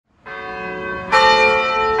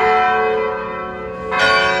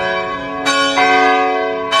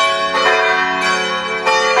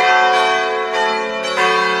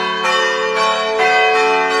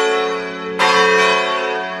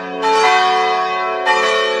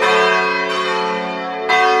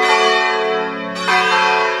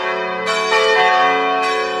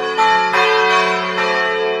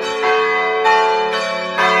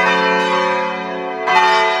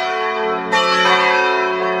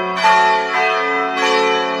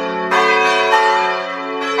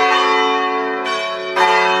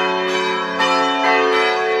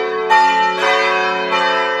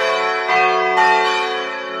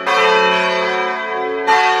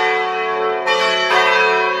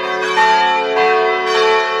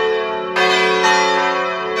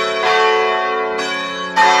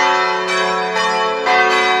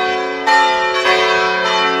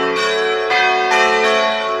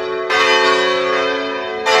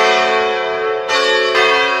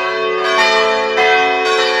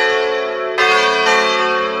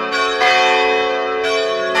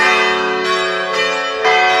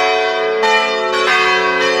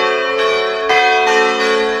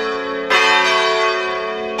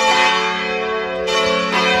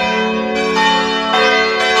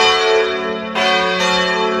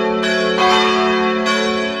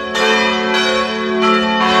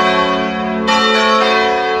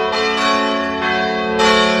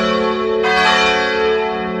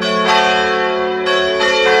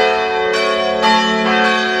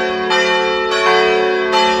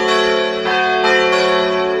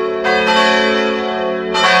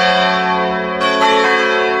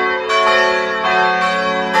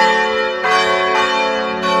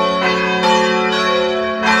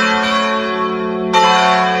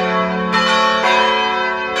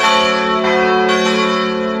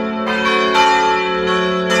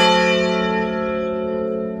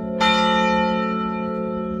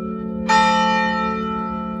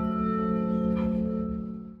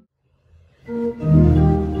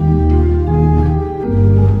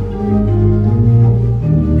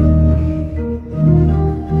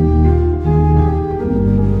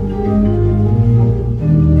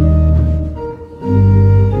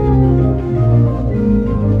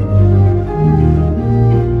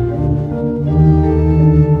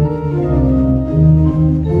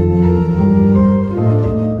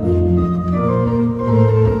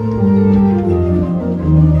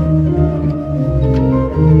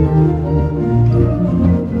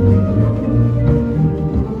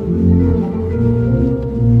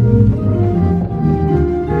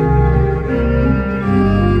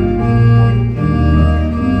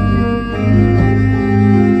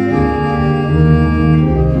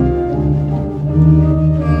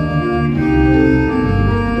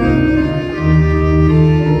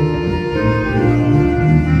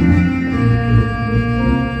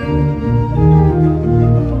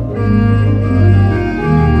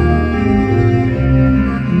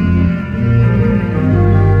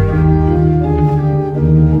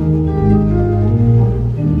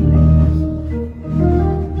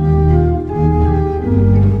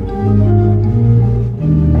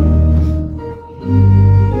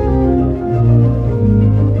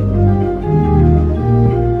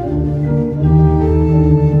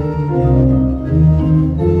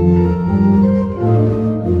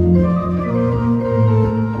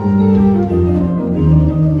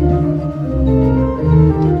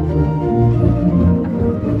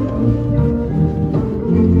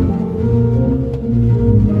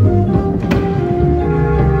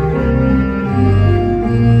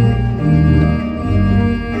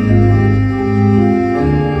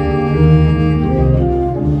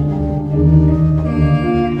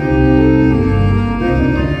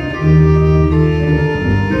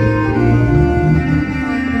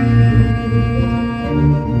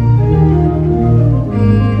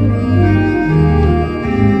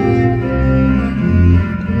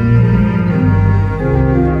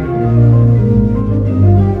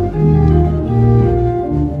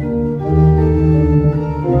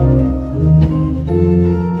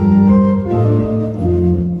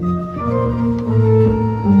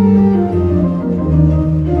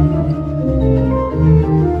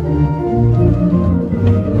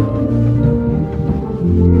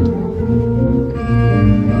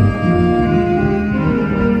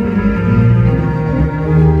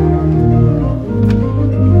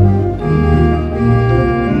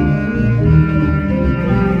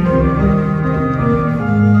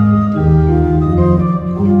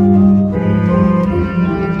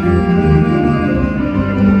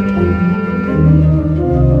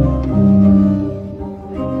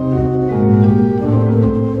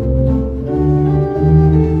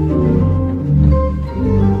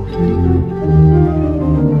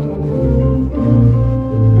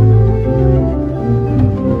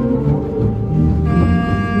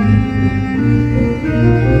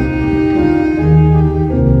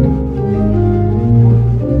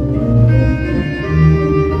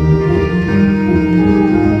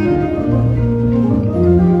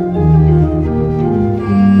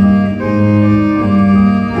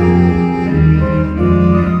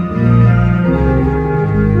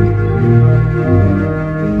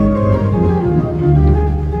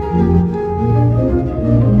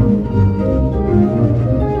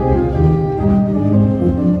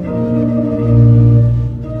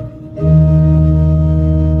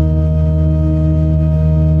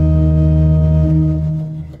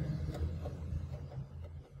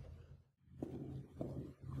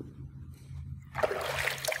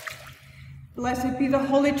the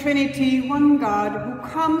Holy Trinity, one God, who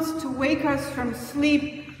comes to wake us from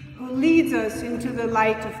sleep, who leads us into the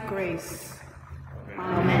light of grace.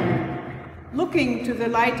 Amen. Looking to the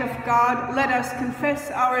light of God, let us confess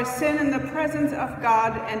our sin in the presence of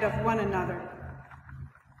God and of one another.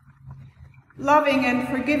 Loving and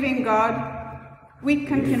forgiving God, we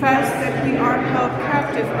confess that we are held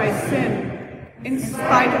captive by sin. In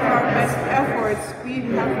spite of our best efforts, we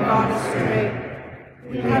have gone astray.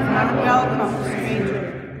 We have not welcomed a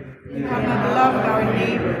stranger. We have not loved our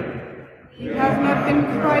neighbor. We have not been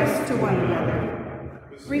Christ to one another.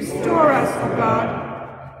 Restore us, O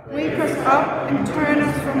God. Wake us up and turn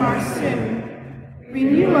us from our sin.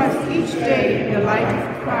 Renew us each day in the light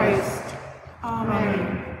of Christ.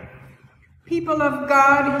 Amen. People of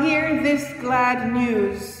God, hear this glad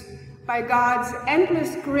news. By God's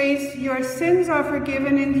endless grace, your sins are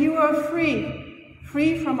forgiven and you are free,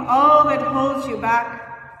 free from all that holds you back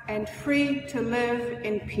and free to live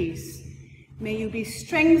in peace. May you be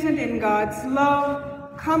strengthened in God's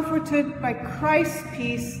love, comforted by Christ's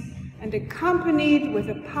peace, and accompanied with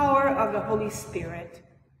the power of the Holy Spirit.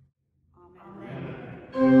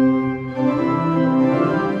 Amen.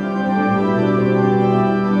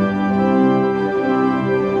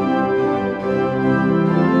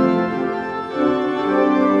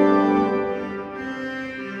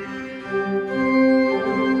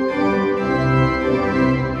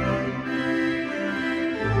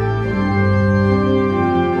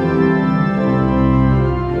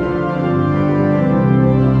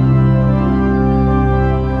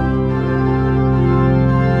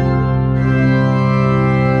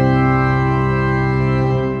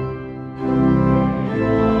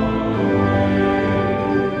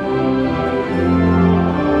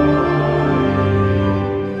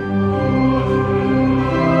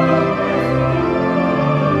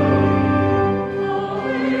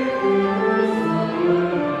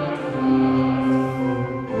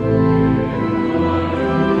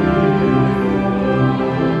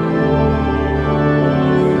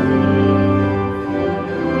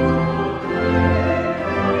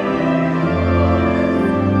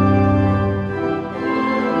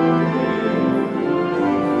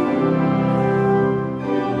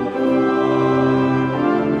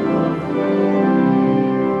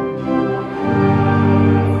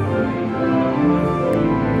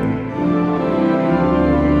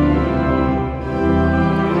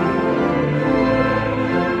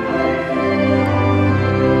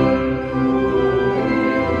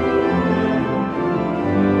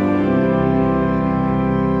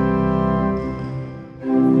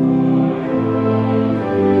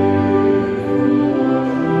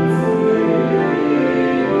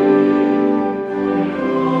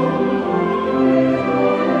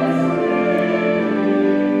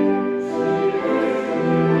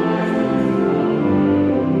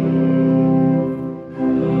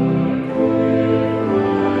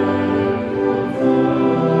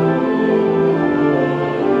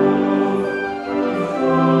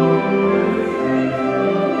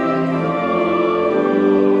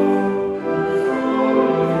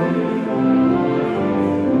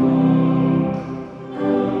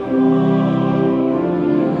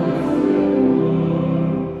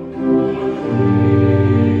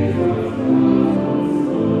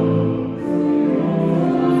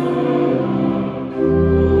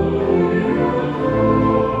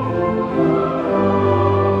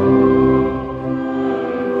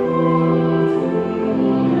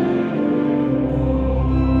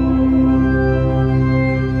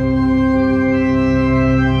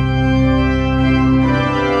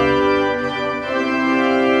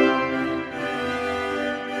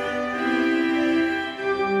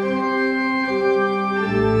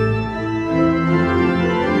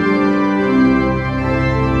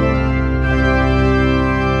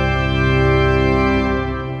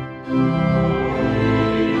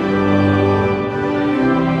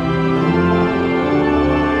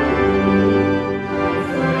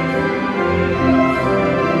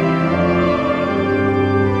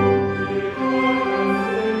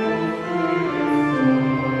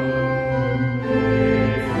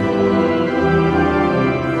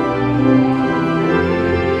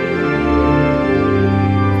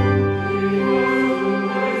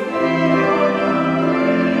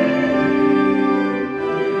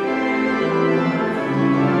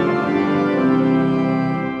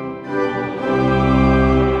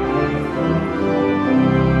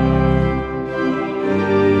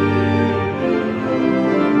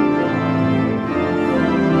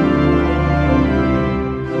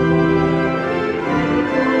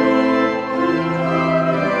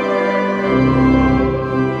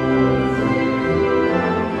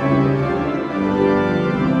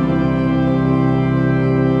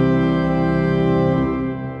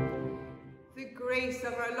 grace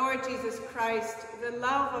of our Lord Jesus Christ, the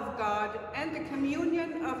love of God, and the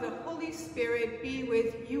communion of the Holy Spirit be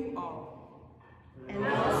with you all. And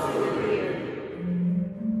also with you.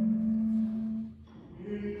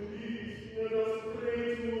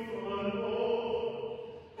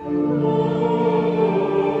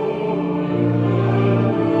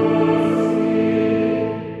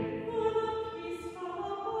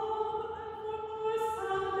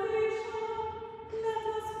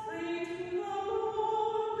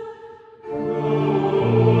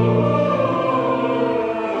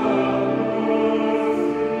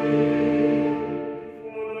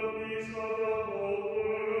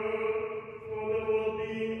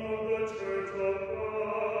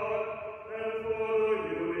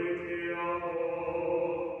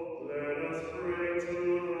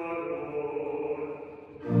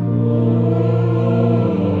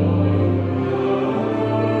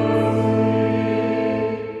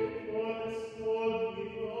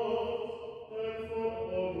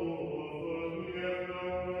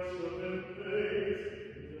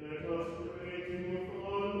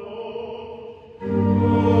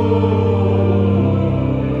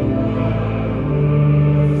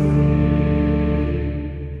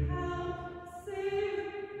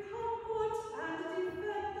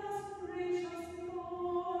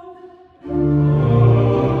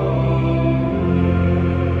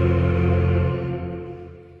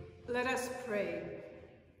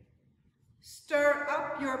 Stir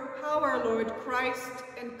up your power, Lord Christ,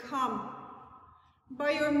 and come.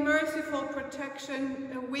 By your merciful protection,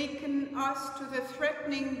 awaken us to the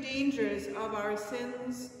threatening dangers of our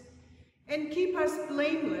sins, and keep us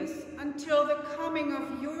blameless until the coming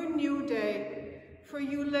of your new day. For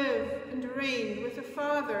you live and reign with the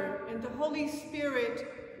Father and the Holy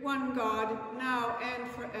Spirit, one God, now and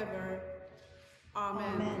forever.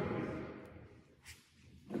 Amen. Amen.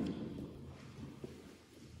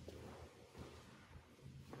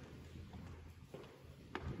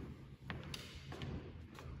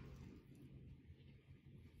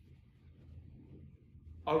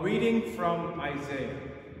 A reading from Isaiah.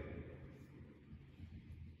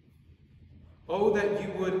 Oh, that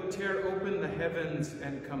you would tear open the heavens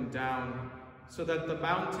and come down, so that the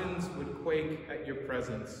mountains would quake at your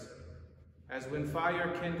presence. As when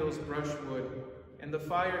fire kindles brushwood, and the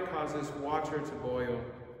fire causes water to boil,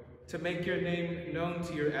 to make your name known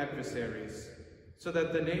to your adversaries, so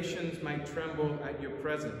that the nations might tremble at your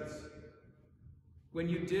presence. When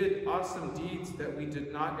you did awesome deeds that we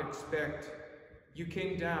did not expect, you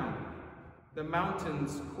came down. The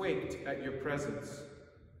mountains quaked at your presence.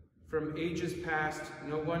 From ages past,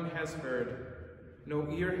 no one has heard, no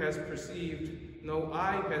ear has perceived, no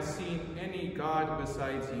eye has seen any God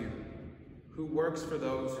besides you, who works for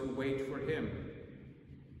those who wait for him.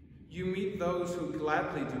 You meet those who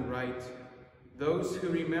gladly do right, those who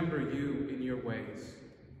remember you in your ways.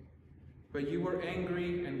 But you were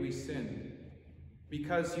angry and we sinned.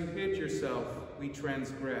 Because you hid yourself, we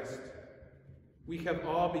transgressed. We have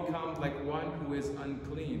all become like one who is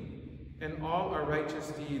unclean, and all our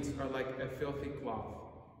righteous deeds are like a filthy cloth.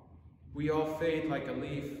 We all fade like a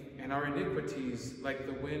leaf, and our iniquities, like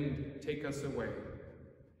the wind, take us away.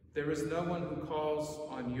 There is no one who calls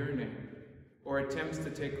on your name, or attempts to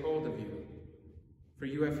take hold of you. For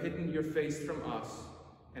you have hidden your face from us,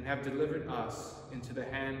 and have delivered us into the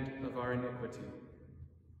hand of our iniquity.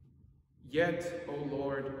 Yet, O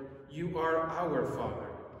Lord, you are our Father.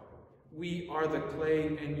 We are the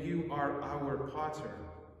clay, and you are our potter.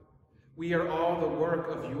 We are all the work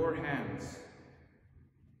of your hands.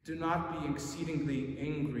 Do not be exceedingly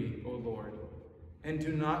angry, O Lord, and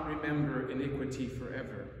do not remember iniquity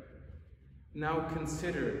forever. Now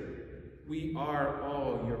consider, we are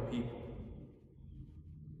all your people.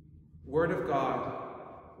 Word of God,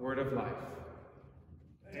 word of life.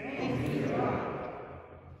 Thank you, God.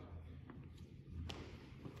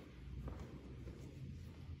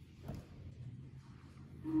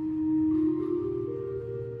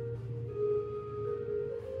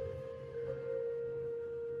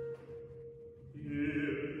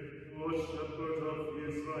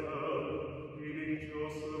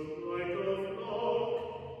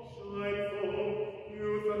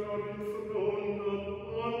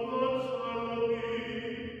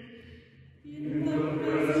 In the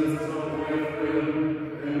presence of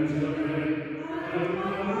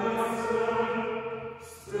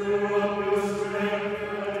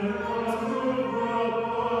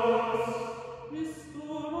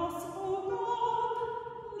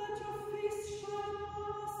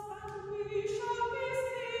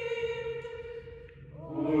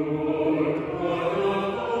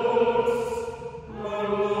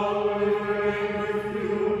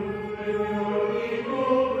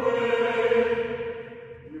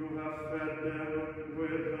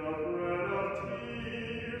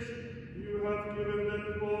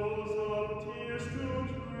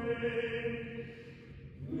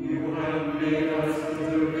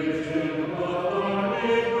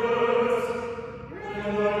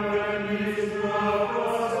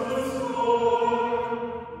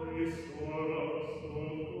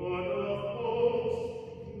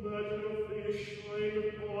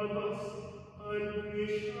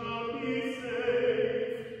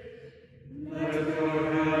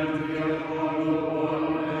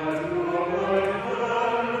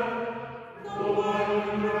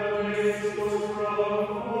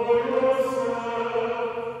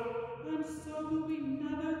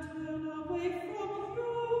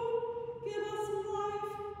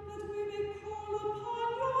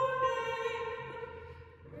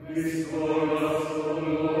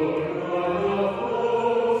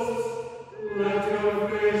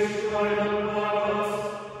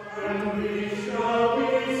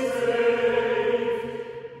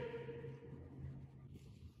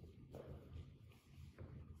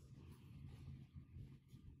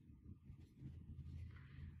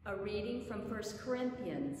A reading from 1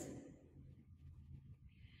 Corinthians.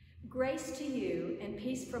 Grace to you and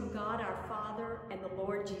peace from God our Father and the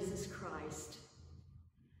Lord Jesus Christ.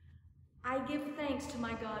 I give thanks to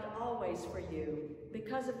my God always for you,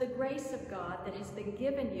 because of the grace of God that has been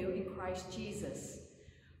given you in Christ Jesus.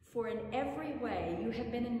 For in every way you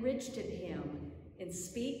have been enriched in him, in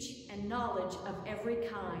speech and knowledge of every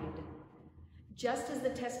kind, just as the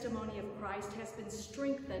testimony of Christ has been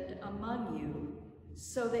strengthened among you,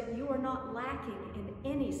 so that you are not lacking in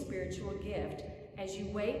any spiritual gift as you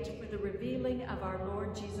wait for the revealing of our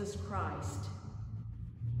Lord Jesus Christ.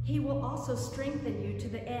 He will also strengthen you to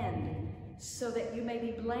the end, so that you may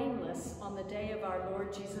be blameless on the day of our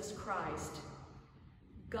Lord Jesus Christ.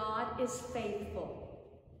 God is faithful.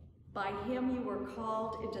 By him you were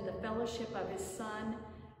called into the fellowship of his Son,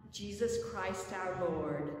 Jesus Christ our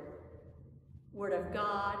Lord. Word of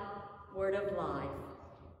God, word of life.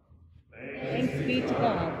 Thanks be to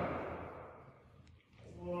God.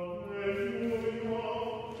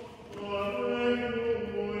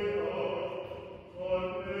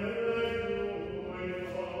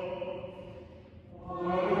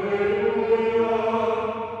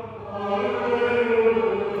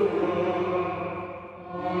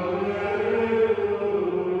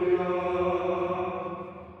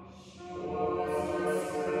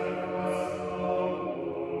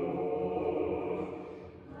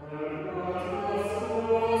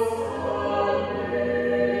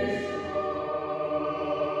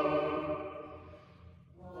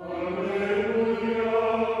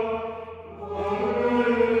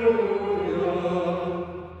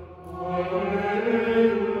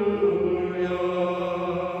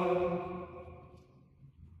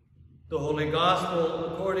 The Holy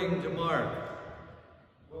Gospel according to Mark.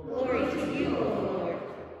 Glory to you, O Lord.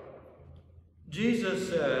 Jesus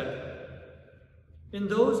said, "In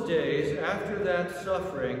those days, after that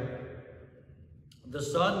suffering, the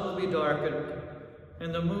sun will be darkened,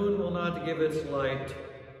 and the moon will not give its light,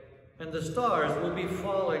 and the stars will be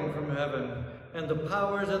falling from heaven, and the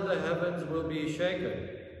powers of the heavens will be shaken.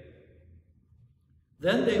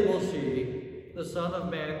 Then they will see the Son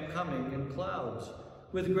of Man coming in clouds,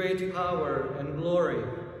 with great power and glory.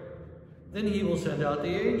 Then he will send out the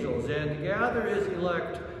angels and gather his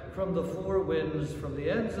elect from the four winds, from the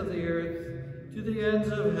ends of the earth to the ends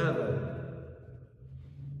of heaven.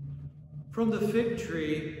 From the fig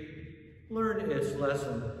tree, learn its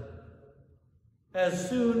lesson. As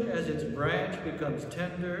soon as its branch becomes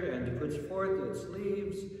tender and puts forth its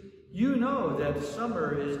leaves, you know that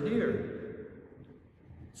summer is near.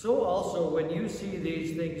 So also when you see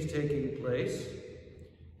these things taking place,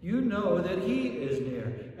 you know that he is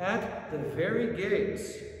near, at the very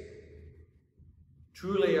gates.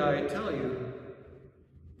 Truly I tell you,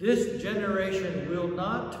 this generation will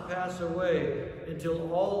not pass away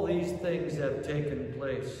until all these things have taken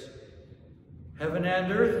place. Heaven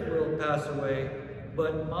and earth will pass away,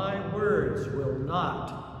 but my words will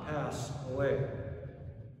not pass away.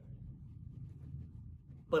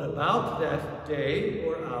 But about that day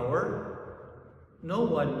or hour, no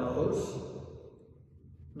one knows,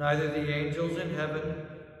 neither the angels in heaven,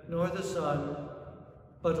 nor the Son,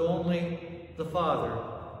 but only the Father.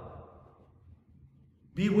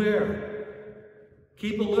 Beware,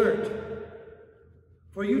 keep alert,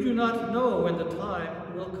 for you do not know when the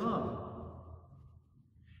time will come.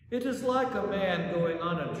 It is like a man going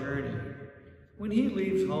on a journey, when he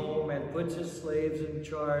leaves home and puts his slaves in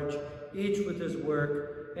charge, each with his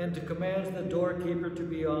work, and commands the doorkeeper to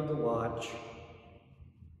be on the watch.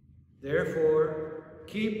 Therefore,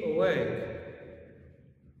 keep awake,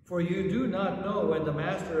 for you do not know when the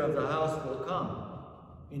master of the house will come,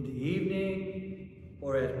 in the evening,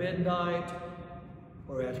 or at midnight,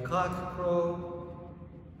 or at cockcrow,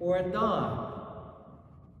 or at dawn,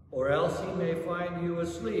 or else he may find you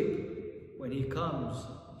asleep when he comes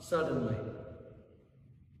suddenly.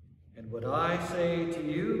 And what I say to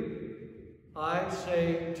you, I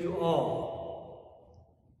say to all,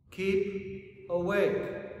 keep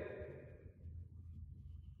awake."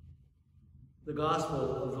 The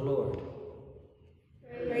Gospel of the Lord.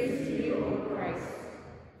 Praise to you, O Christ.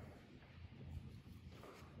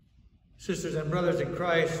 Sisters and brothers in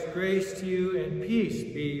Christ, grace to you and peace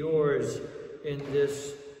be yours in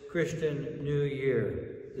this Christian New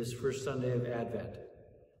Year, this first Sunday of Advent.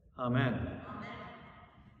 Amen. Amen.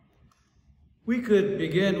 We could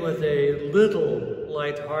begin with a little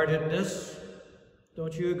lightheartedness,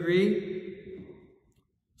 don't you agree?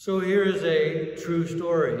 So here is a true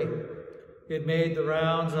story. It made the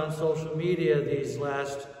rounds on social media these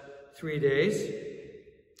last 3 days.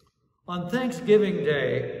 On Thanksgiving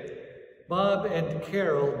Day, Bob and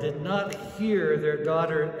Carol did not hear their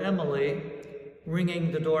daughter Emily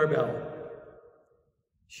ringing the doorbell.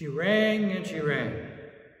 She rang and she rang.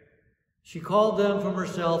 She called them from her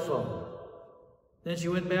cell phone. Then she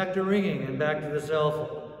went back to ringing and back to the cell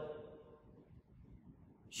phone.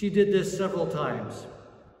 She did this several times.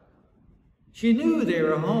 She knew they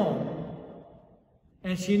were home,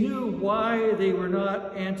 and she knew why they were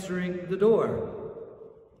not answering the door.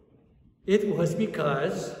 It was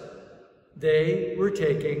because they were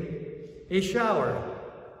taking a shower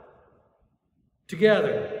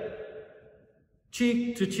together,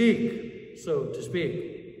 cheek to cheek, so to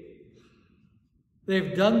speak.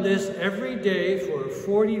 They've done this every day for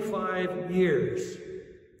 45 years,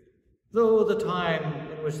 though the time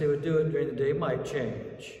in which they would do it during the day might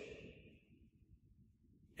change.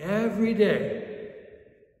 Every day.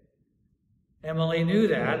 Emily knew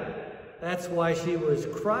that. That's why she was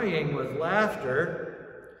crying with laughter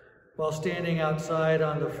while standing outside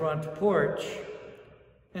on the front porch.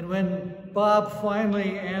 And when Bob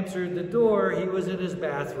finally answered the door, he was in his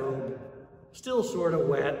bathrobe, still sort of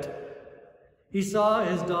wet. He saw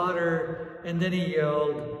his daughter, and then he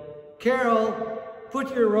yelled, "Carol,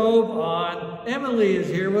 put your robe on. Emily is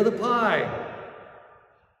here with a pie."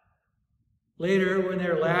 Later, when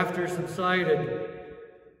their laughter subsided,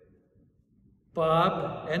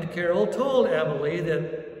 Bob and Carol told Emily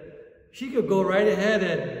that she could go right ahead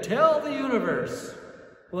and tell the universe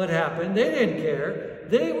what happened. They didn't care.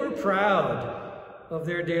 They were proud of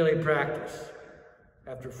their daily practice.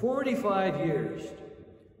 After 45 years,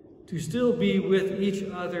 to still be with each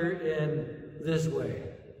other in this way.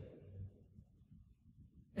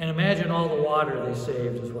 And imagine all the water they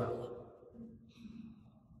saved as well.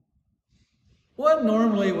 One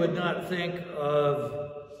normally would not think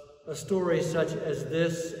of a story such as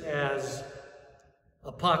this as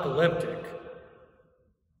apocalyptic,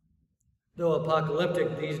 though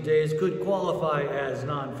apocalyptic these days could qualify as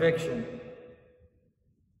nonfiction.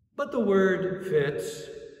 But the word fits.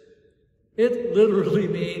 It literally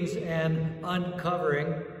means an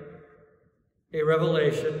uncovering, a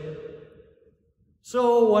revelation.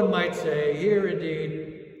 So one might say, here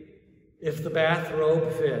indeed, if the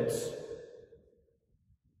bathrobe fits.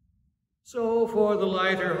 So for the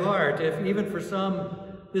lighter heart, if even for some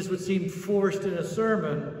this would seem forced in a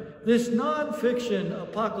sermon, this non-fiction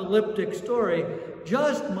apocalyptic story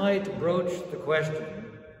just might broach the question,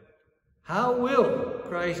 how will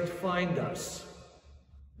Christ find us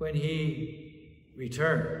when he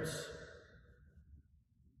returns?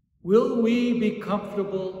 Will we be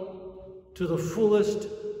comfortable to the fullest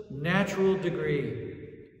natural degree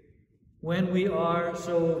when we are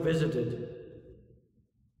so visited?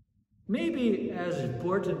 Maybe as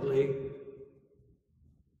importantly,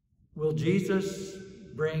 will Jesus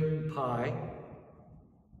bring pie?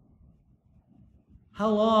 How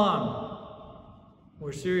long,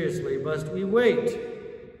 more seriously, must we wait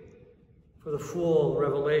for the full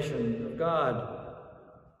revelation of God?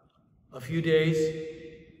 A few days,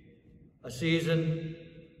 a season,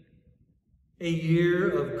 a year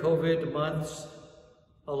of COVID months,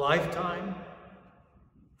 a lifetime?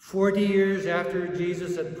 40 years after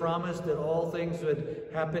Jesus had promised that all things would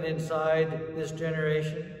happen inside this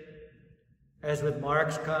generation, as with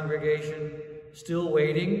Mark's congregation, still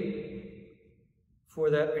waiting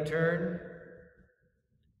for that return.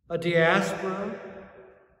 A diaspora,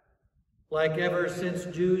 like ever since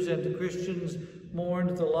Jews and Christians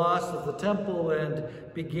mourned the loss of the temple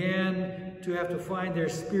and began to have to find their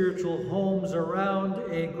spiritual homes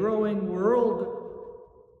around a growing world.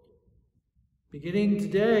 Beginning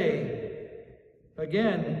today,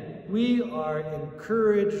 again, we are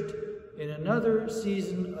encouraged in another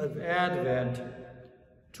season of Advent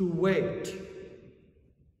to wait,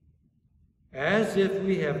 as if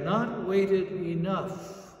we have not waited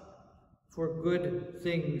enough for good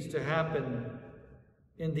things to happen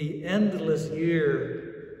in the endless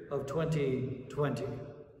year of 2020.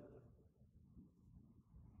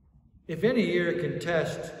 If any year can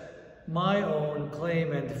test my own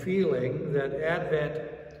claim and feeling that Advent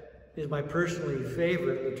is my personally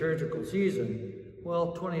favorite liturgical season,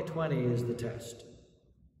 well, 2020 is the test.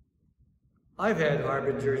 I've had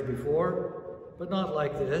harbingers before, but not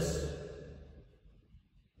like this.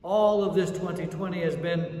 All of this 2020 has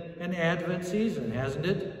been an Advent season, hasn't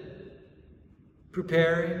it?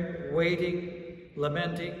 Preparing, waiting,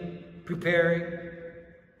 lamenting, preparing.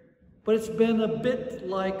 But it's been a bit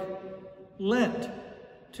like Lent,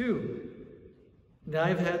 too. And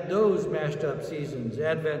I've had those mashed up seasons,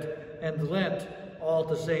 Advent and Lent, all at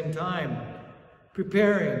the same time.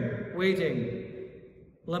 Preparing, waiting,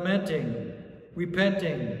 lamenting,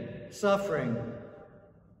 repenting, suffering.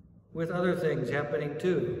 with other things happening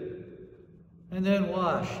too, and then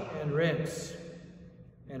wash and rinse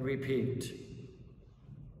and repeat.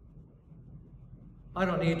 I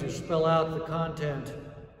don't need to spell out the content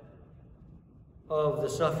of the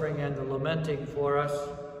suffering and the lamenting for us.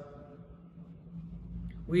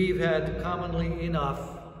 We've had commonly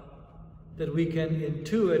enough that we can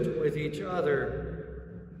intuit with each other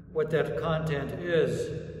what that content is.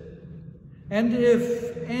 And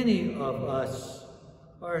if any of us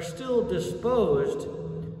are still disposed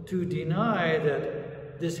to deny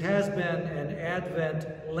that this has been an Advent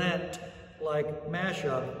Lent-like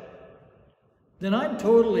mashup, then I'm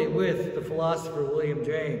totally with the philosopher William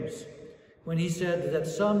James when he said that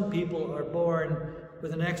some people are born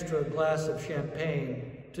with an extra glass of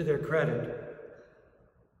champagne to their credit.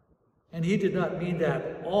 And he did not mean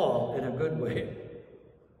that all in a good way.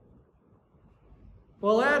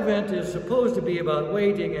 While Advent is supposed to be about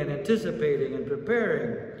waiting and anticipating and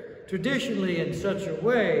preparing, traditionally in such a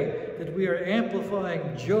way that we are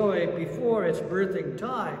amplifying joy before its birthing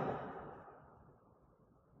time,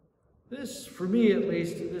 this, for me at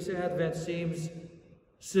least, this Advent seems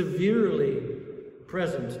severely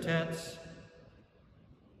present tense.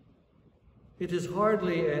 It is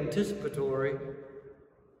hardly anticipatory,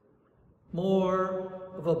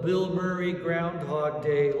 more of a Bill Murray Groundhog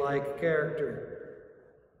Day-like character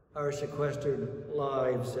our sequestered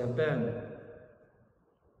lives have been.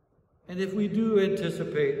 And if we do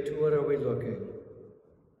anticipate, to what are we looking?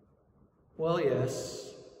 Well,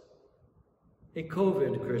 yes, a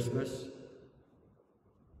COVID Christmas.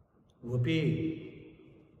 Whoopee.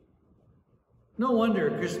 No wonder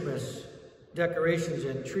Christmas decorations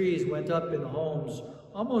and trees went up in homes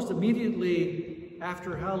almost immediately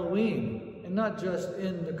after Halloween, and not just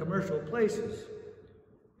in the commercial places.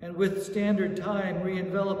 And with standard time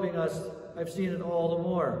re-enveloping us, I've seen it all the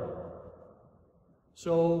more.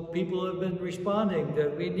 So people have been responding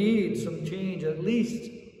that we need some change, at least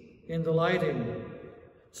in the lighting,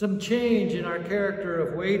 some change in our character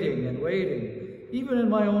of waiting and waiting. Even in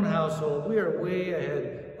my own household, we are way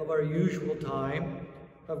ahead of our usual time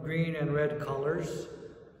of green and red colors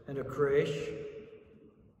and a creche.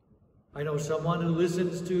 I know someone who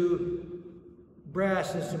listens to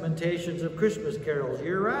brass instrumentations of Christmas carols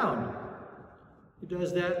year-round. He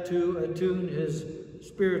does that to attune his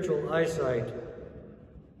spiritual eyesight.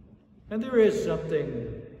 And there is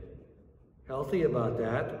something healthy about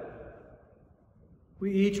that.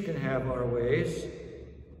 We each can have our ways.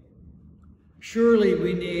 Surely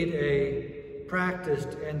we need a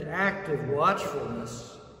practiced and active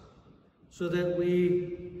watchfulness so that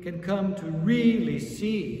we can come to really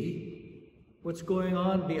see what's going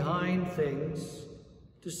on behind things,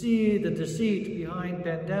 to see the deceit behind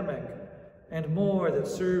pandemic and more that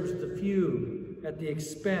serves the few at the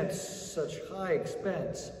expense, such high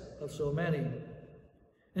expense of so many.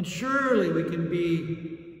 And surely we can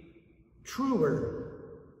be truer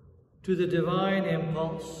to the divine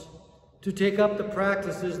impulse to take up the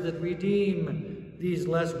practices that redeem these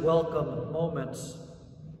less welcome moments.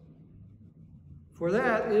 For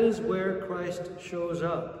that is where Christ shows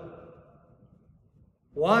up.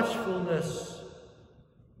 Watchfulness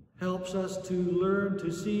helps us to learn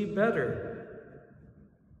to see better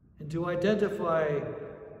and to identify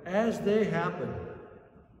as they happen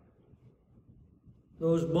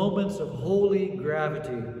those moments of holy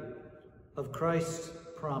gravity of Christ's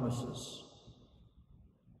promises.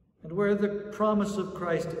 And where the promise of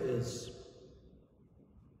Christ is,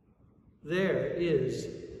 there is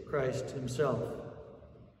Christ himself.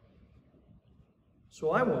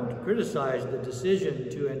 So I won't criticize the decision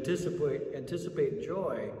to anticipate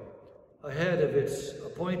joy ahead of its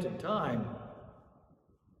appointed time.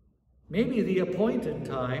 Maybe the appointed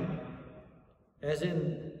time, as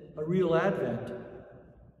in a real Advent,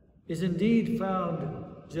 is indeed found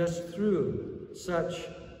just through such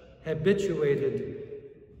habituated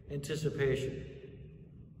anticipation.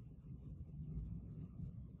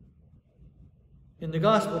 In the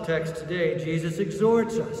gospel text today, Jesus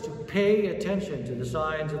exhorts us to pay attention to the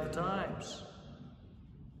signs of the times.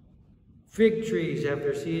 Fig trees have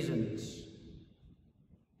their seasons.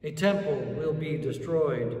 A temple will be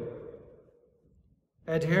destroyed.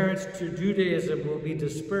 Adherents to Judaism will be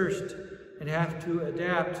dispersed and have to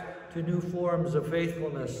adapt to new forms of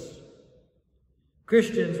faithfulness.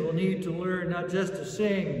 Christians will need to learn not just to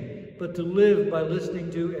sing, but to live by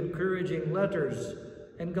listening to encouraging letters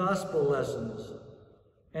and gospel lessons,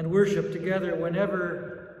 and worship together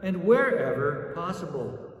whenever and wherever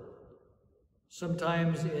possible,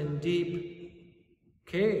 sometimes in deep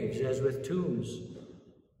caves, as with tombs,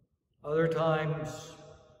 other times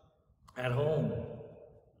at home,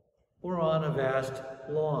 or on a vast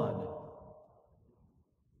lawn.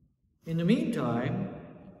 In the meantime,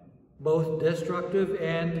 both destructive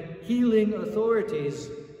and healing authorities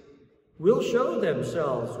will show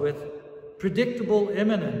themselves with predictable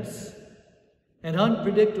imminence and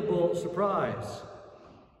unpredictable surprise.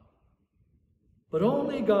 But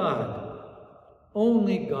only God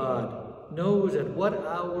knows at what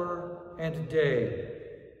hour and day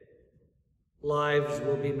lives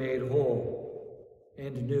will be made whole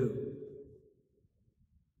and new.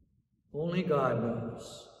 Only God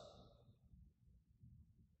knows.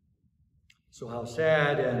 So how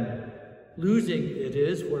sad and losing it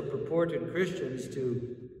is for purported Christians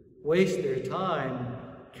to waste their time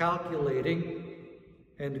calculating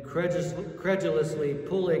and credulously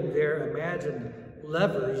pulling their imagined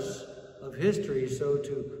levers of history so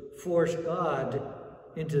to force God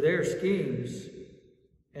into their schemes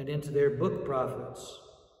and into their book profits.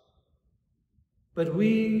 But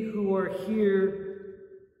we who are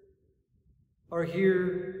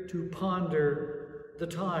here to ponder the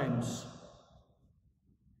times.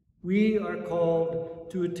 We are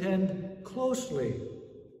called to attend closely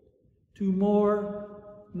to more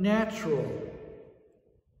natural,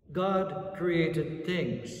 God-created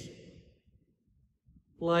things,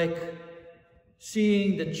 like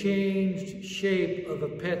seeing the changed shape of a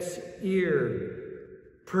pet's ear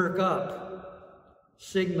perk up,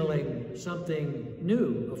 signaling something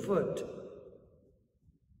new afoot,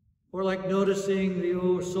 or like noticing the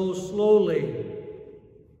oh so slowly,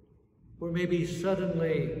 or maybe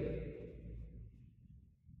suddenly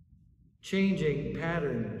changing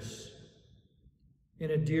patterns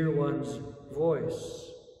in a dear one's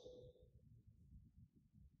voice.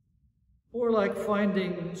 Or like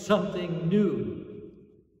finding something new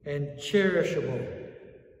and cherishable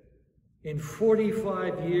in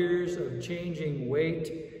 45 years of changing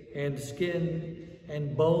weight and skin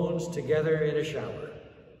and bones together in a shower.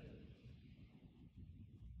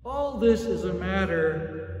 All this is a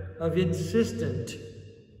matter of insistent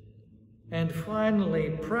and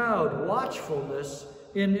finally proud watchfulness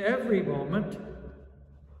in every moment,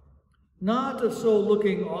 not of so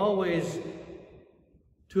looking always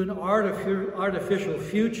to an artificial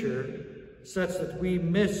future such that we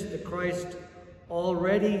miss the Christ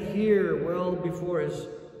already here well before his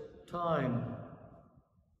time.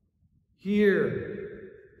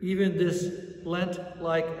 Here, even this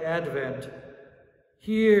Lent-like Advent,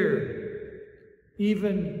 here,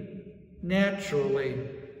 even naturally,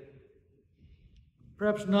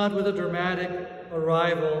 perhaps not with a dramatic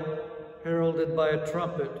arrival heralded by a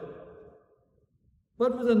trumpet,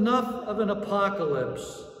 but with enough of an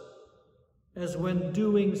apocalypse as when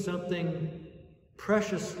doing something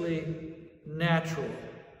preciously natural,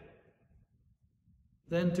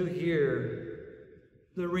 then to hear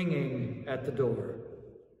the ringing at the door.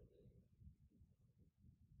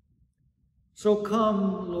 So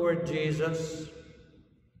come, Lord Jesus,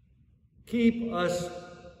 keep us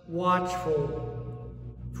watchful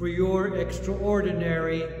for your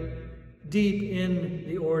extraordinary, deep in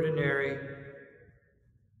the ordinary.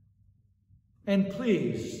 And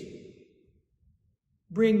please,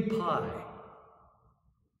 bring pie.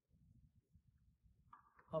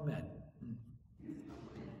 Amen.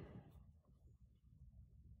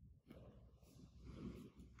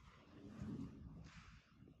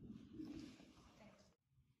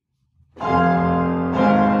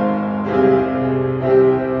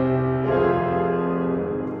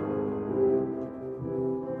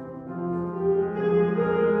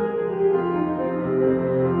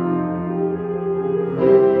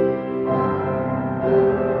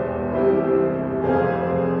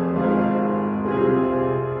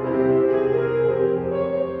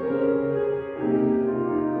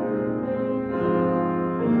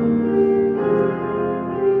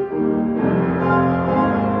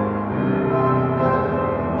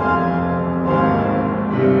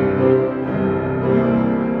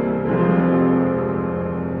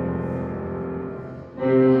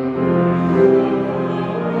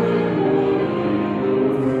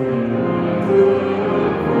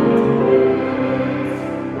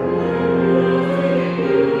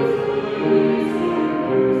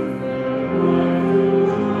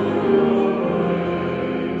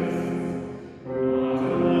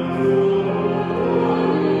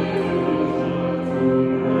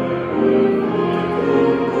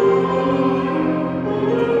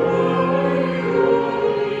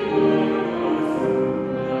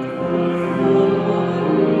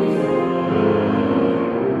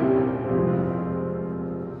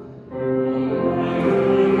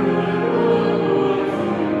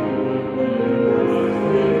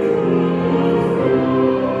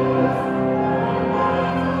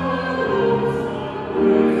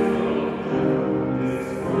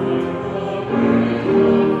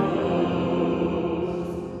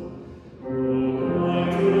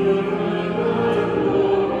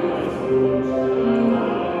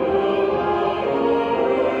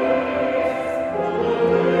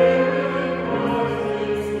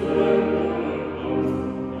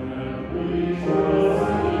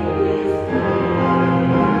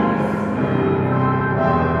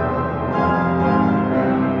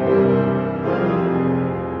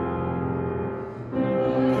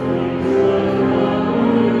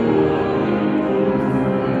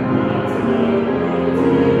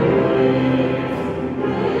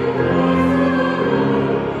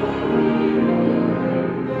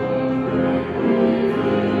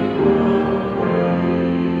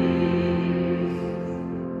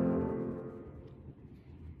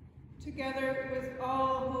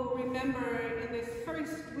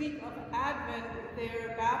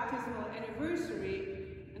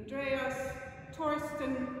 Andreas,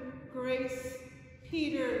 Torsten, Grace,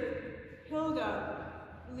 Peter, Hilda,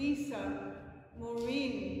 Lisa,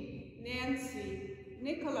 Maureen, Nancy,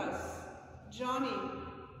 Nicholas, Johnny,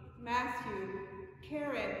 Matthew,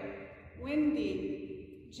 Karen,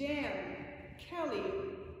 Wendy, Jan, Kelly,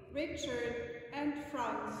 Richard, and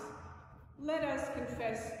Franz, let us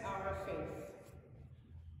confess our faith.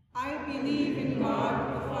 I believe in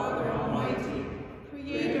God, the Father Almighty,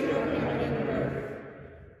 creator of heaven and earth.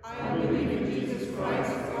 I believe in Jesus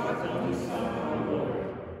Christ, God's only Son, our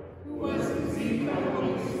Lord, who was conceived by the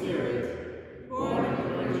Holy Spirit, born of the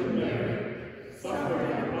Virgin Mary,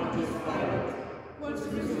 suffered under Pontius Pilate, was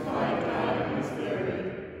crucified, died, and was buried.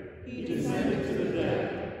 He descended to the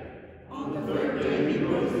dead. On the third day he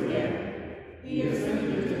rose again. He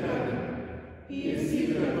ascended into heaven. He is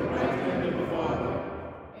seated at the right hand of the Father,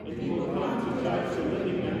 and he will come to judge the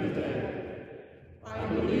living and the dead. I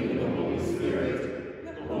believe in the Holy Spirit,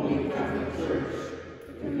 the Holy Catholic Church,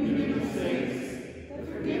 the communion of saints, the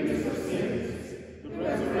forgiveness of sins, the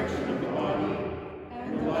resurrection of the body,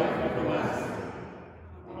 and the life everlasting.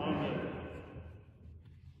 Amen.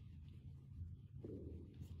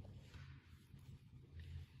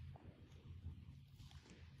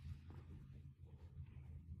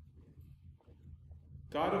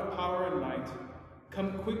 God of power and might,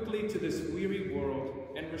 come quickly to this weary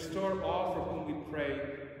world and restore all for whom we pray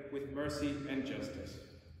with mercy and justice.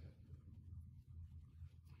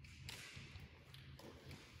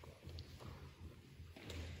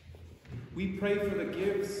 We pray for the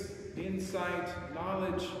gifts, insight,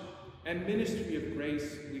 knowledge, and ministry of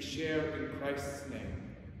grace we share in Christ's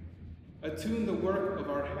name. Attune the work of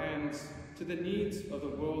our hands to the needs of the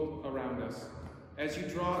world around us, as you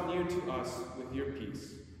draw near to us with your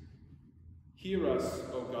peace. Hear us,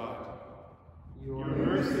 O God. Your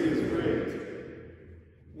mercy is great.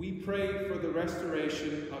 We pray for the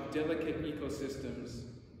restoration of delicate ecosystems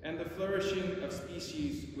and the flourishing of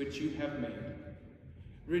species which you have made.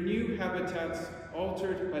 Renew habitats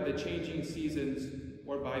altered by the changing seasons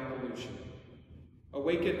or by pollution.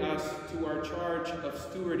 Awaken us to our charge of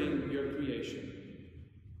stewarding your creation.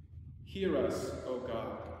 Hear us, O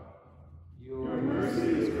God. Your mercy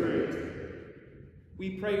is great.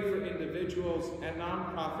 We pray for individuals and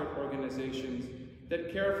nonprofit organizations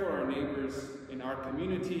that care for our neighbors in our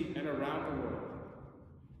community and around the world.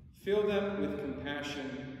 Fill them with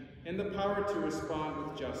compassion and the power to respond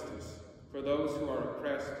with justice for those who are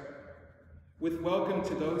oppressed, with welcome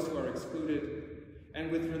to those who are excluded, and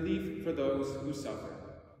with relief for those who suffer.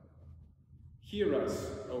 Hear us,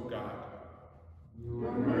 O God.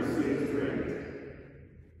 Your mercy is great.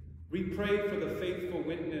 We pray for the faithful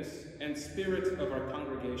witness and spirit of our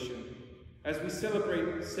congregation as we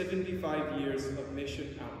celebrate 75 years of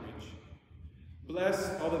mission outreach.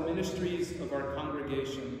 Bless all the ministries of our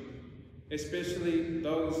congregation, especially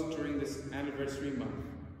those during this anniversary month.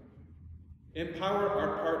 Empower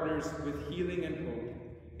our partners with healing and hope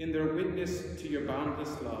in their witness to your boundless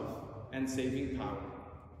love and saving power.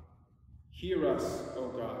 Hear us, O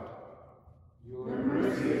God. Your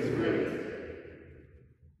mercy is great.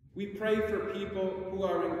 We pray for people who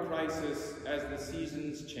are in crisis as the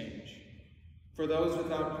seasons change, for those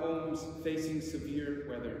without homes facing severe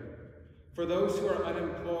weather, for those who are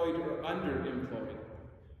unemployed or underemployed,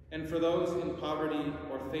 and for those in poverty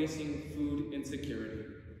or facing food insecurity.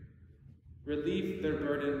 Relieve their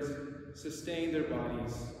burdens, sustain their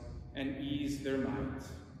bodies, and ease their minds.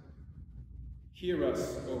 Hear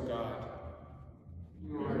us, O God.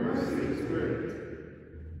 Your mercy is great.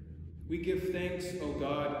 We give thanks, O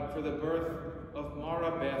God, for the birth of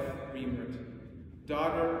Mara Beth Reimert,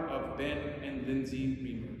 daughter of Ben and Lindsay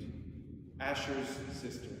Reimert, Asher's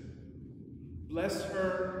sister. Bless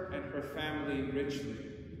her and her family richly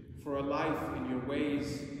for a life in your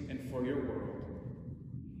ways and for your world.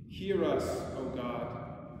 Hear us, O God.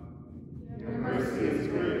 Your mercy is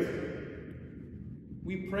great.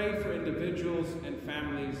 We pray for individuals and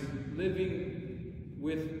families living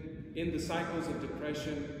in the cycles of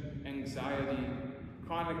depression, anxiety,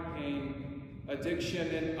 chronic pain, addiction,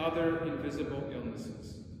 and other invisible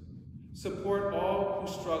illnesses. Support all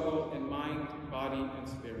who struggle in mind, body, and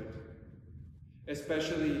spirit,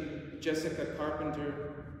 especially Jessica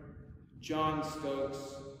Carpenter, John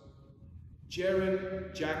Stokes,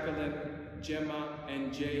 Jared, Jacqueline, Gemma,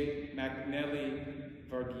 and Jay McNally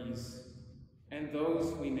Varghese, and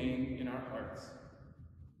those we name in our hearts.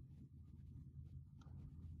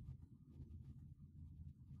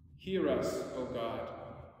 Hear us, O God.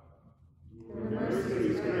 Your mercy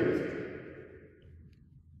is great.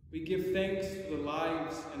 We give thanks for the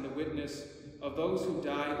lives and the witness of those who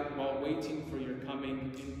died while waiting for your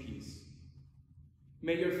coming in peace.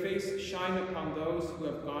 May your face shine upon those who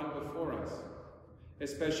have gone before us,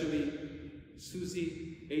 especially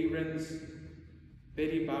Susie Aaron's,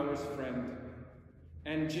 Betty Bauer's friend,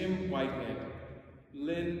 and Jim Whitehead,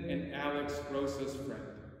 Lynn and Alex Rosa's friend.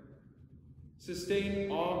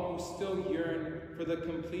 Sustain all who still yearn for the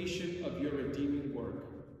completion of your redeeming work.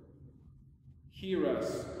 Hear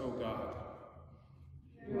us, O God.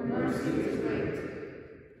 Your mercy is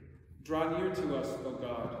great. Draw near to us, O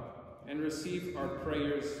God, and receive our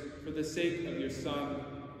prayers for the sake of your Son,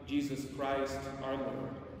 Jesus Christ, our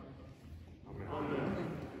Lord. Amen.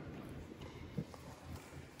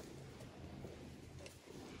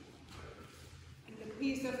 The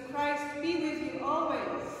peace of Christ be with you always.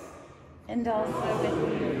 And also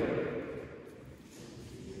with you.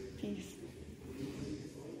 Peace.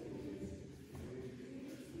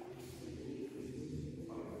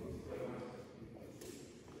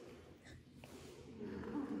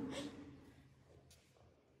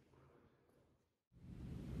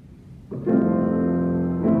 Thank you.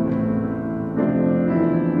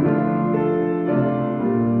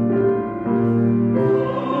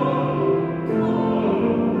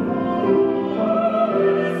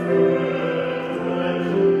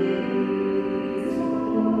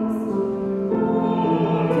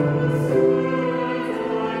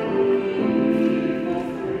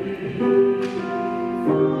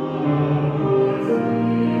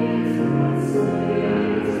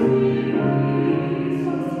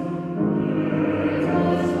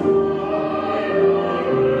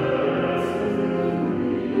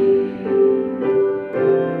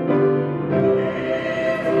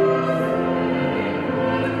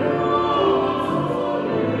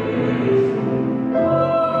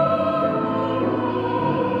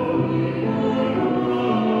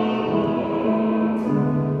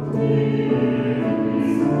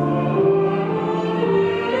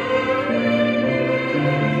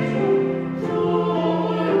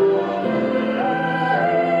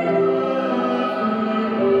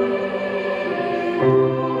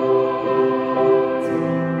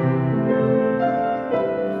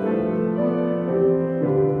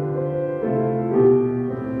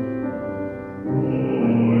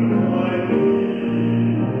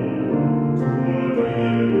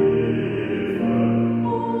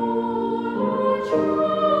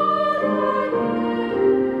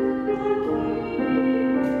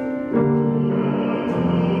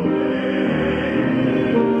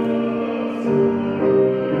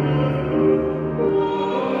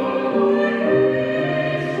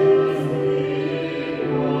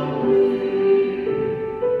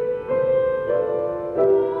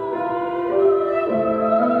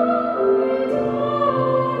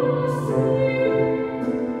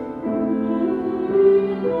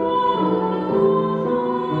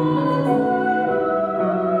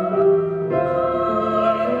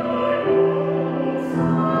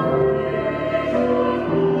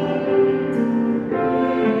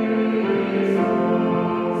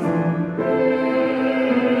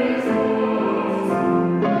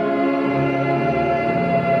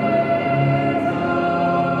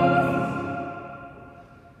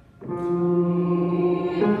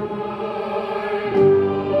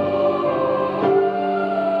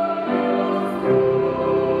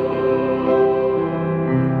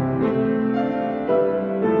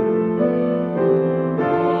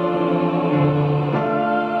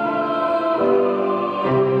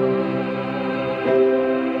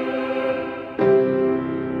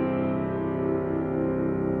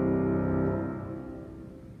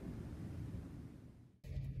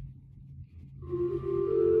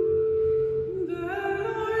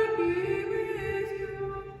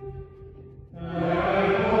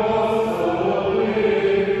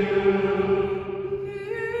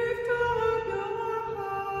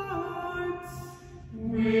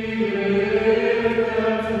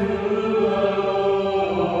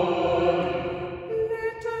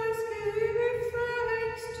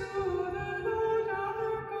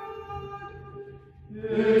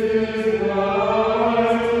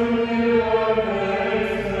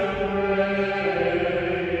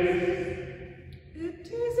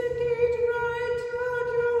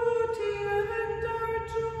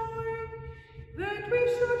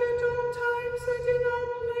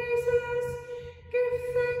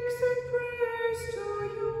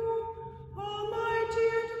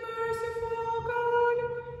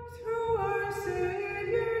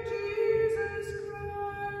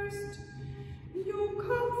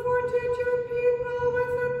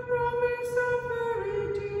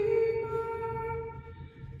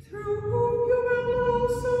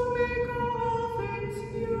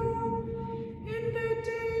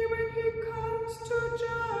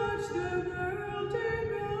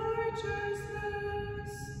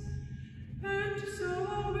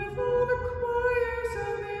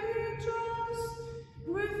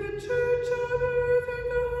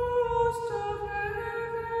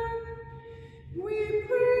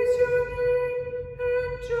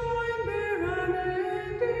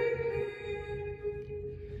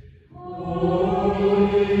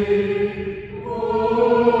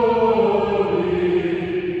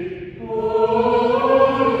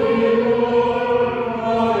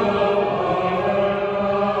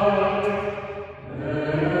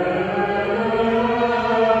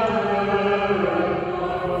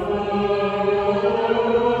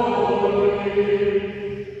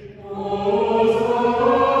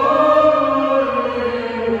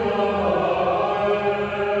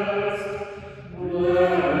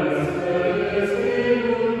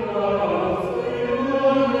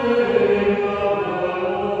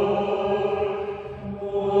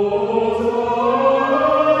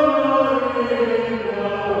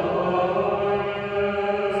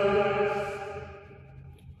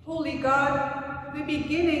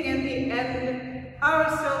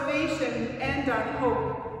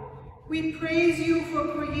 We praise you for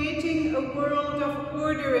creating a world of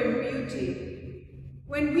order and beauty.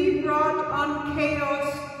 When we brought on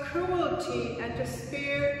chaos, cruelty, and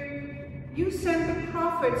despair, you sent the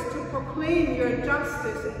prophets to proclaim your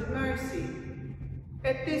justice and mercy.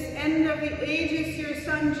 At this end of the ages, your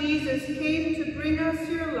Son Jesus came to bring us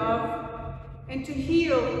your love and to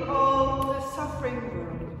heal all the suffering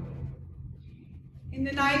world. In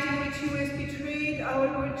the night in which he was betrayed, our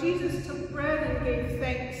Lord Jesus took bread and gave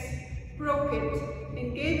thanks, broke it,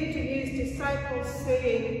 and gave it to his disciples,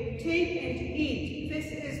 saying, "Take and eat, this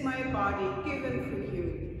is my body given for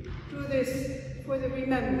you. Do this for the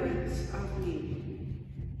remembrance of me."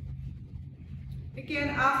 Again,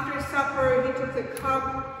 after supper, he took the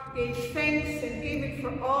cup, gave thanks, and gave it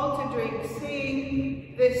for all to drink,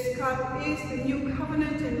 saying, "This cup is the new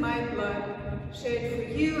covenant in my blood, shed for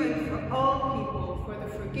you and for all people for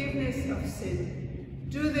the forgiveness of sin.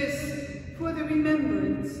 Do this for the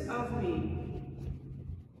remembrance of me."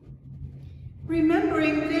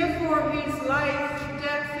 Remembering, therefore, his life,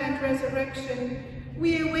 death, and resurrection,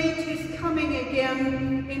 we await his coming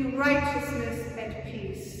again in righteousness and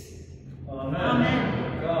peace.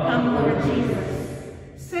 Amen. Come, Lord Jesus.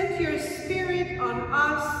 Send your Spirit on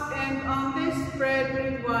us and on this bread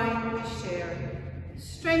and wine we share.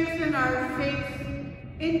 Strengthen our faith,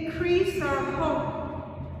 increase our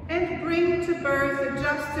hope, and bring to birth the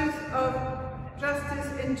justice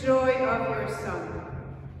and joy of your Son.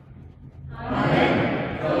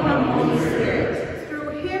 Amen. Come, Holy Spirit.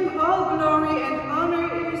 Through him all glory and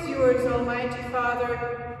honor is yours, Almighty Father,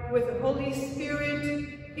 with the Holy Spirit,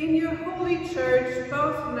 in your holy church,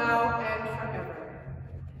 both now and forever.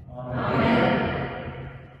 Amen.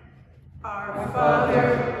 Our Father,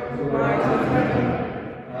 who art in heaven,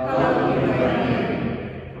 hallowed be thy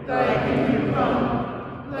name. Thy kingdom come,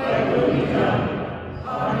 thy will be done,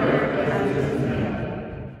 on earth as it is in heaven.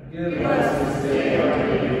 Give us this day our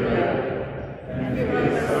daily bread, and give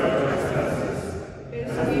us our trespasses,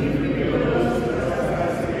 as we forgive those who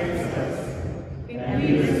trespass against us. And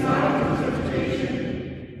lead us not into temptation,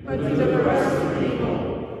 but deliver us from evil.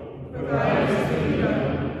 For thine is the kingdom,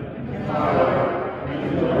 and power, and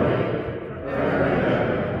glory, forever and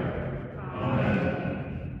ever. Amen.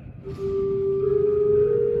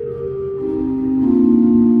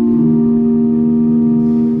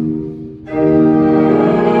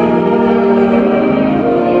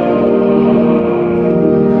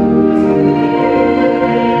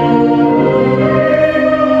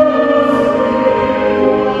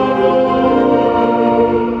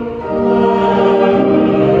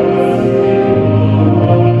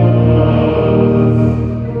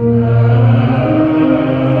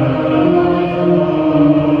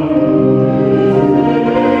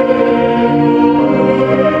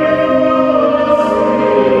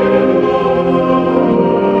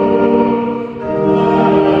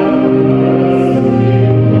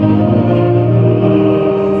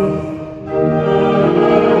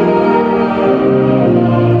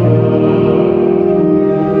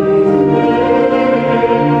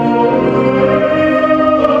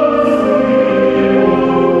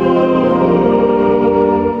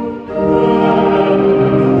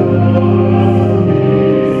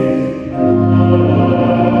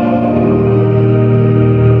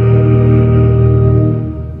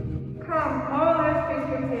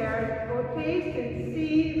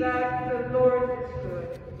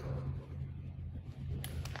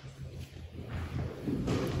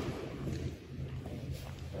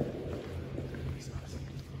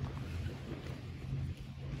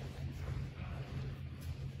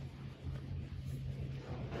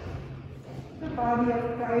 Body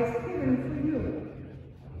of Christ given for you,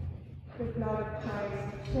 the blood of Christ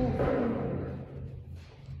shed for you.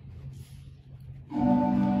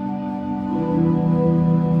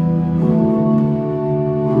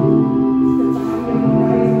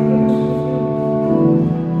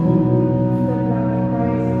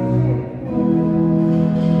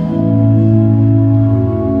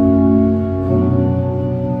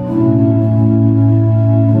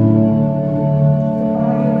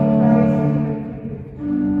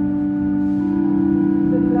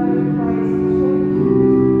 The blood of Christ shed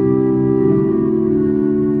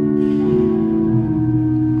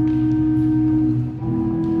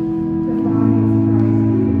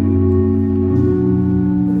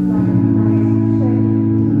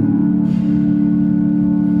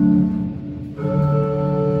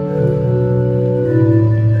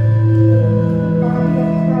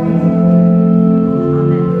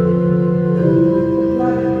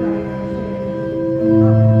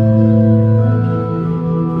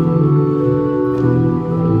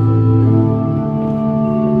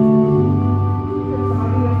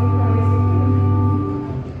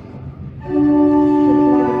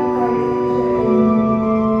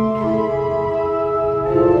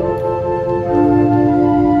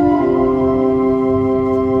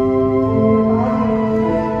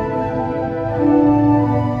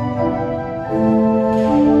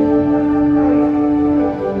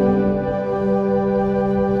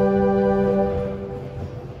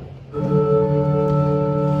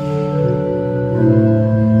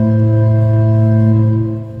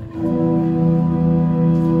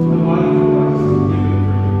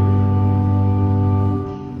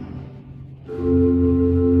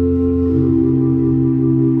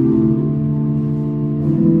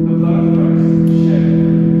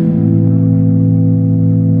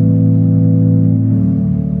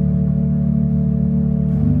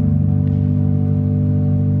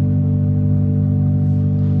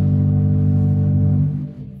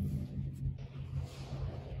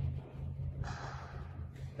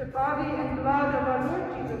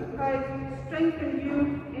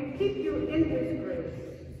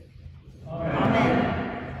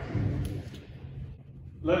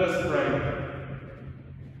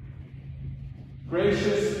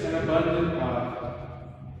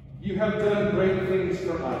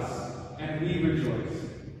for us, and we rejoice.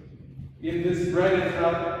 In this bread and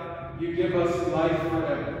cup, you give us life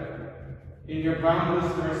forever. In your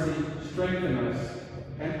boundless mercy, strengthen us,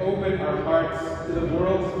 and open our hearts to the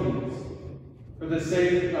world's needs. For the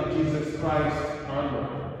sake of Jesus Christ, our Lord.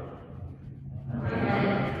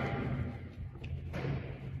 Amen.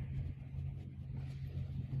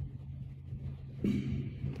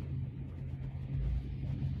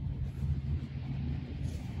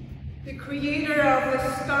 The Creator of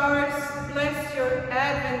the stars, bless your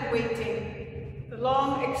Advent waiting. The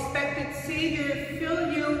long-expected Savior,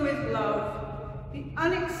 fill you with love. The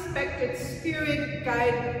unexpected Spirit,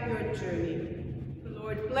 guide your journey. The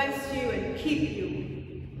Lord bless you and keep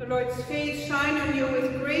you. The Lord's face shine on you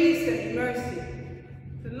with grace and mercy.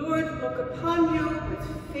 The Lord look upon you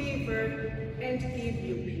with favor and give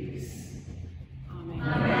you peace. Amen.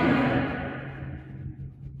 Amen.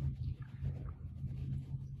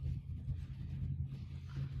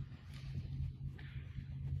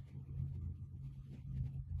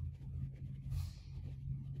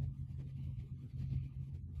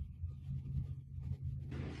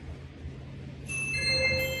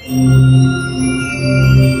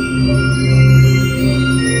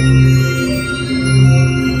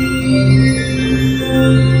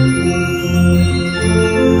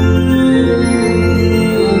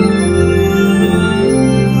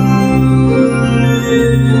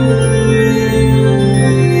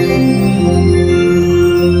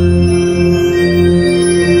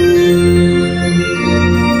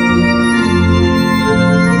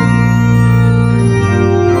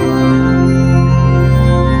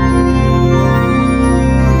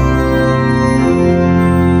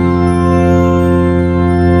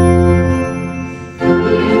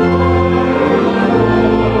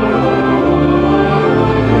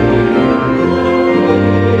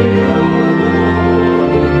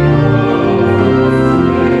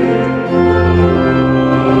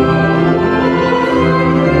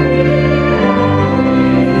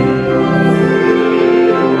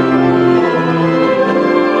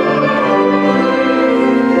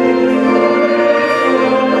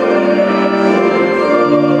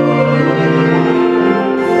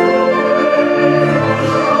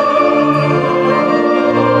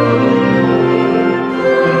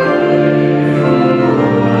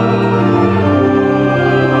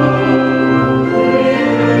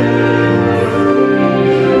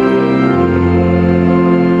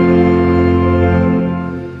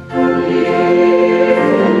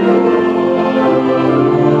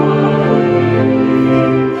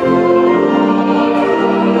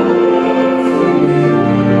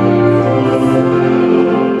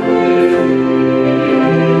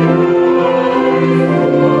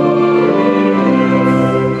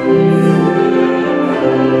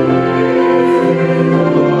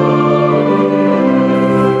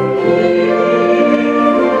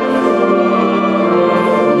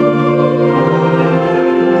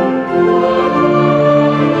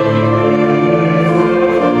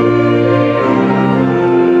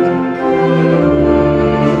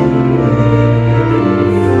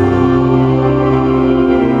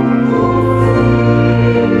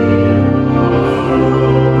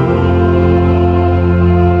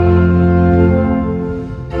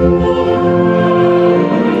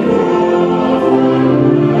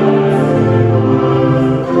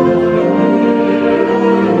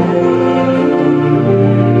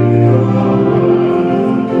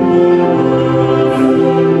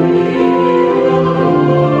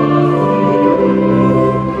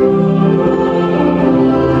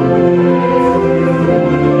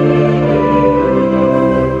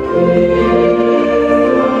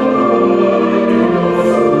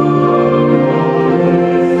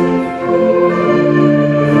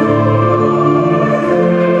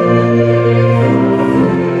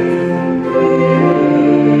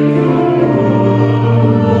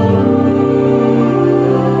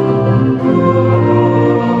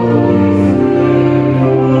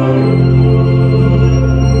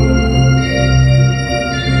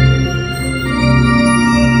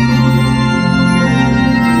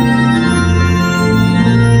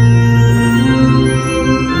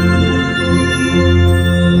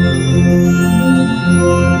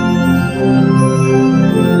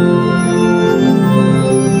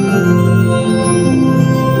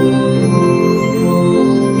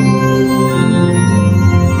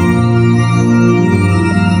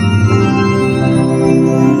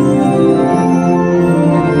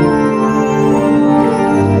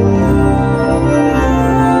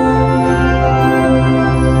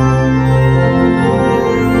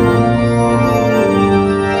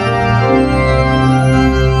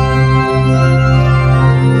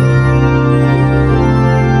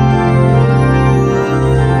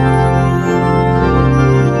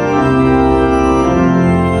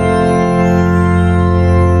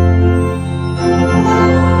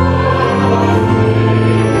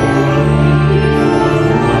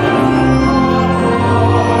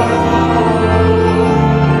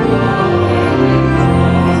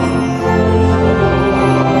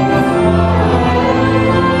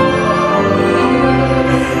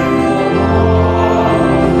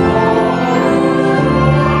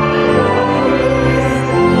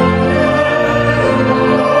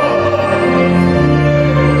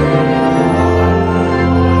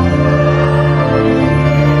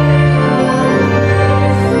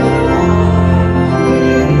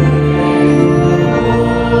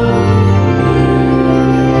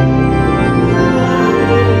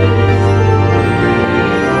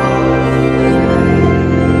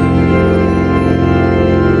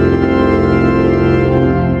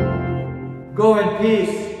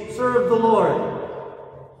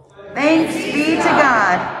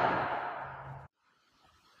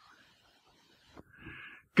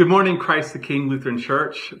 Good morning, Christ the King Lutheran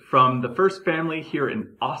Church, from the First Family here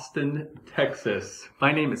in Austin, Texas.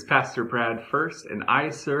 My name is Pastor Brad First, and I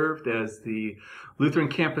served as the Lutheran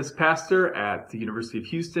campus pastor at the University of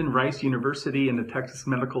Houston, Rice University, and the Texas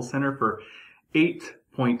Medical Center for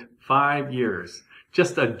 8.5 years.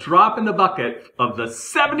 Just a drop in the bucket of the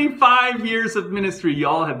 75 years of ministry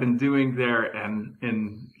y'all have been doing there and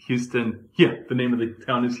in Houston. Yeah, the name of the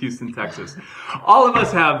town is Houston, Texas. All of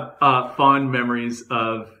us have fond memories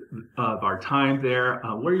of our time there.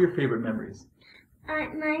 What are your favorite memories? My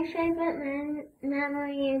favorite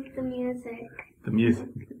memory is the music. The music.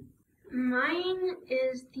 Mine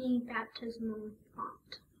is the baptismal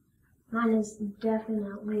font. Mine is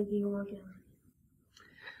definitely the organ.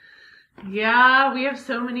 Yeah, we have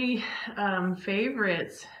so many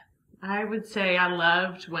favorites. I would say I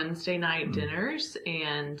loved Wednesday night dinners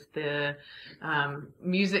and the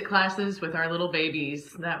music classes with our little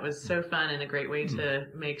babies. That was so fun and a great way to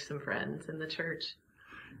make some friends in the church.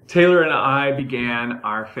 Taylor and I began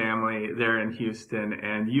our family there in Houston,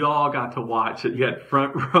 and you all got to watch it. You had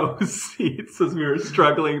front row seats as we were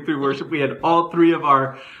struggling through worship. We had all three of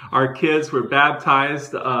our kids were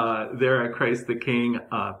baptized there at Christ the King.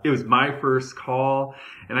 It was my first call,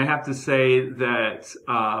 and I have to say that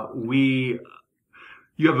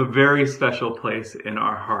you have a very special place in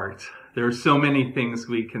our heart. There are so many things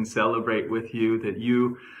we can celebrate with you that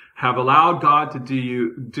you have allowed God to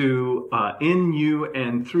do in you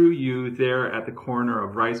and through you there at the corner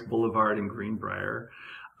of Rice Boulevard and Greenbrier.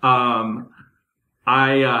 In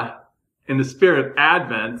the spirit of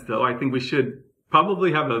Advent, though, I think we should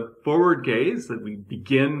probably have a forward gaze, that we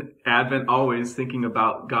begin Advent always thinking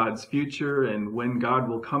about God's future and when God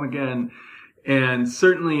will come again. And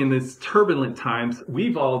certainly in these turbulent times,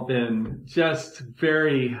 we've all been just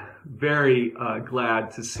very, very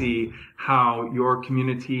glad to see how your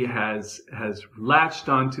community has latched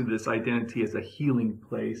onto this identity as a healing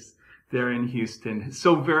place there in Houston. It's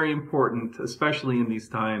so very important, especially in these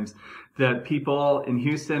times, that people in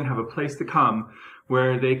Houston have a place to come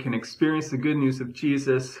where they can experience the good news of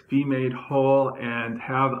Jesus, be made whole, and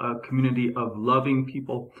have a community of loving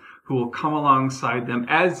people who will come alongside them,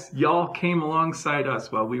 as y'all came alongside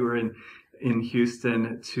us while we were in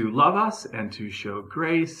Houston, to love us and to show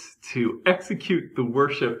grace, to execute the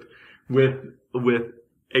worship with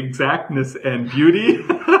exactness and beauty.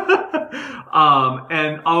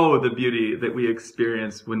 The beauty that we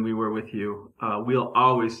experienced when we were with you. We'll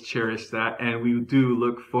always cherish that, and we do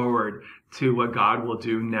look forward to what God will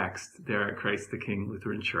do next there at Christ the King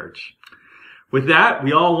Lutheran Church. With that,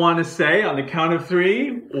 we all want to say on the count of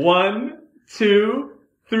 3, 1, 2,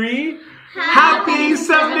 3. Happy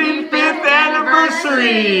 75th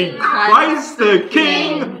anniversary, Christ the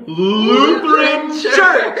King Lutheran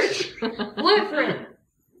Church! Lutheran!